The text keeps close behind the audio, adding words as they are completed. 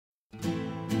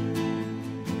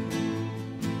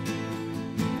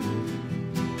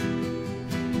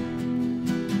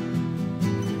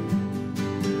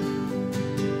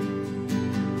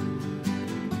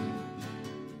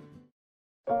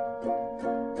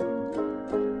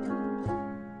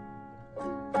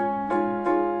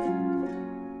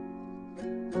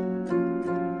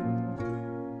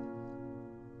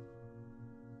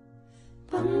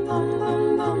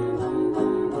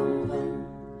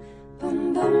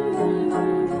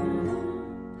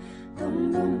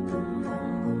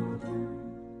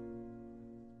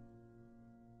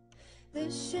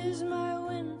This is my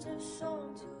winter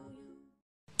song to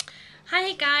you.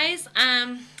 Hi guys,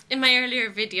 in my earlier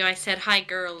video I said hi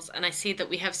girls, and I see that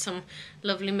we have some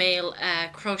lovely male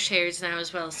crocheters now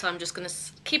as well, so I'm just going to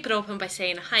keep it open by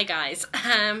saying hi guys.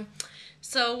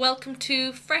 So welcome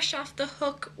to Fresh Off the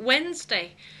Hook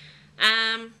Wednesday.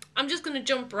 I'm just going to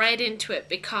jump right into it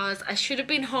because I should have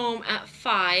been home at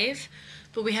 5,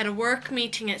 but we had a work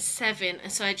meeting at 7,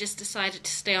 and so I just decided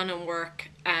to stay on and work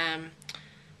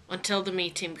until the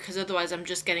meeting, because otherwise I'm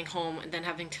just getting home and then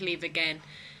having to leave again.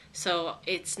 So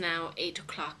it's now 8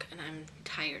 o'clock and I'm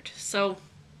tired, so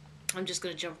I'm just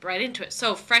going to jump right into it.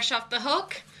 So fresh off the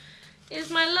hook is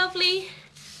my lovely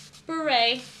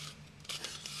beret,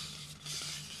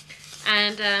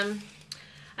 and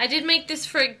I did make this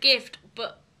for a gift,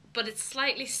 but it's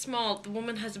slightly small. The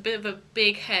woman has a bit of a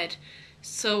big head,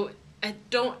 so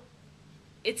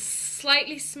it's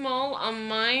slightly small on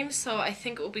mine, so I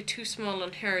think it will be too small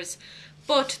on hers.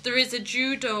 But there is a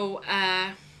judo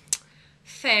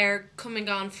fair coming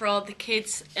on for all the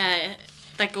kids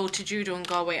that go to judo in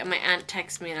Galway, and my aunt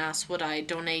texted me and asked would I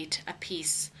donate a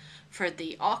piece for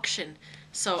the auction.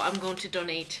 So I'm going to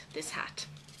donate this hat,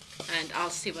 and I'll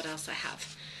see what else I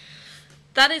have.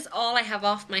 That is all I have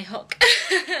off my hook.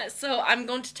 So I'm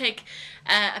going to take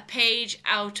a page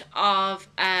out of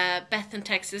Beth and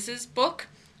Texas's book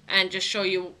and just show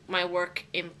you my work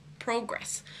in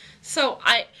progress. So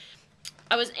I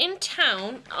was in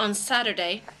town on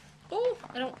Saturday. Oh,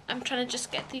 I'm trying to just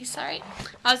get these, sorry.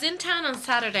 I was in town on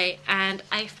Saturday and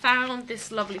I found this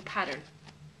lovely pattern.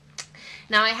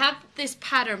 Now I have this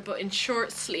pattern but in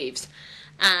short sleeves.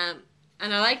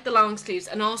 And I like the long sleeves,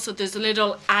 and also there's a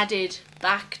little added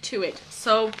back to it.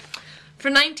 So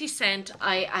for 90 cents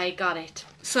I got it.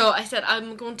 So I said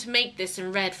I'm going to make this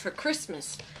in red for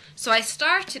Christmas. So I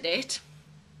started it,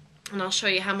 and I'll show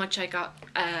you how much I got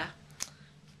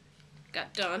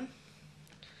done.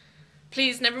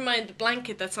 Please never mind the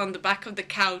blanket that's on the back of the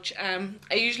couch.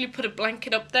 I usually put a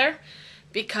blanket up there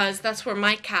because that's where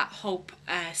my cat Hope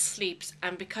sleeps,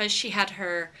 and because she had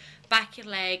her back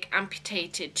leg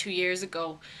amputated 2 years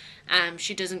ago,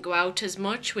 she doesn't go out as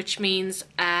much, which means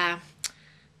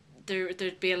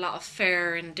there'd be a lot of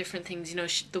fur and different things, you know.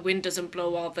 The wind doesn't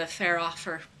blow all the fur off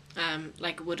her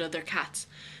like it would other cats.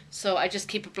 So I just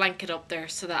keep a blanket up there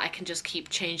so that I can just keep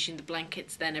changing the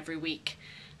blankets then every week,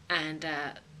 and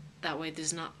that way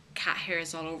there's not cat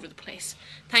hairs all over the place.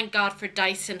 Thank God for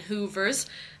Dyson Hoovers.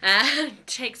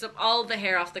 Takes up all the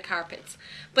hair off the carpets.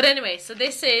 But anyway, so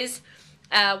this is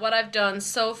what I've done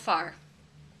so far,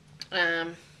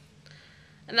 and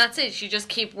that's it. You just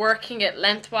keep working it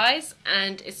lengthwise,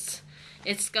 and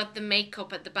it's got the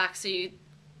makeup at the back, so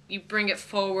you bring it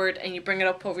forward and you bring it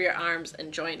up over your arms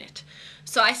and join it.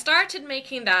 So I started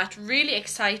making that, really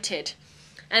excited.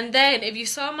 And then if you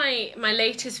saw my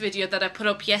latest video that I put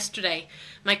up yesterday,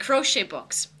 my crochet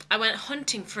books, I went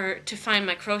hunting to find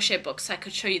my crochet books so I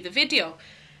could show you the video.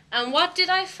 And what did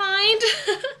I find?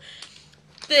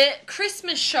 The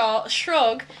Christmas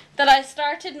shrug that I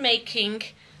started making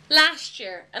last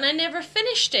year, and I never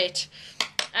finished it.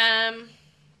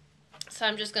 So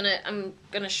I'm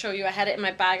gonna show you. I had it in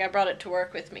my bag. I brought it to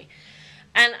work with me,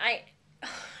 and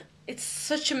it's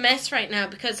such a mess right now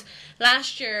because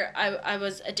last year I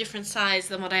was a different size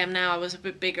than what I am now. I was a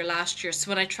bit bigger last year, so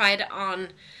when I tried it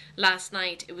on last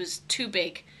night, it was too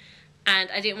big, and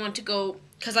I didn't want to go,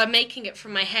 because I'm making it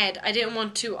from my head. I didn't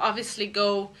want to obviously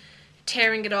go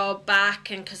tearing it all back,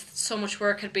 and because so much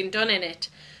work had been done in it,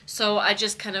 so I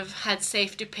just kind of had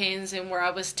safety pins in where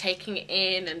I was taking it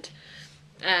in, and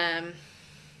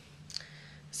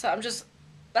so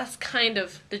that's kind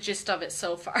of the gist of it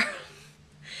so far.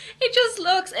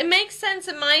 It makes sense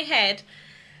in my head,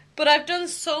 but I've done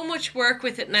so much work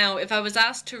with it now. If I was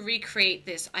asked to recreate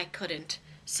this, I couldn't.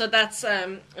 So that's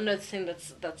another thing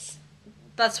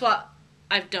that's what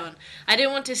I've done. I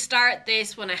didn't want to start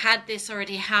this when I had this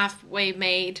already halfway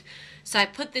made, so I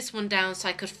put this one down so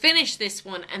I could finish this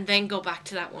one and then go back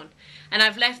to that one. And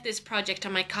I've left this project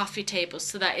on my coffee table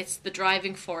so that it's the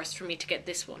driving force for me to get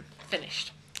this one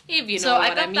finished, if you know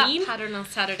what I mean. So I got that pattern on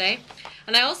Saturday,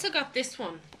 and I also got this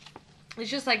one. It's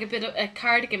just like a bit of a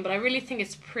cardigan, but I really think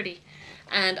it's pretty,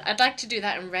 and I'd like to do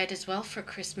that in red as well for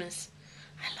Christmas.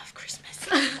 I love Christmas.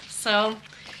 So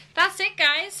that's it,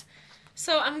 guys.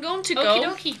 So I'm going to go. Okie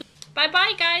dokie. Bye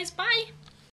bye, guys. Bye.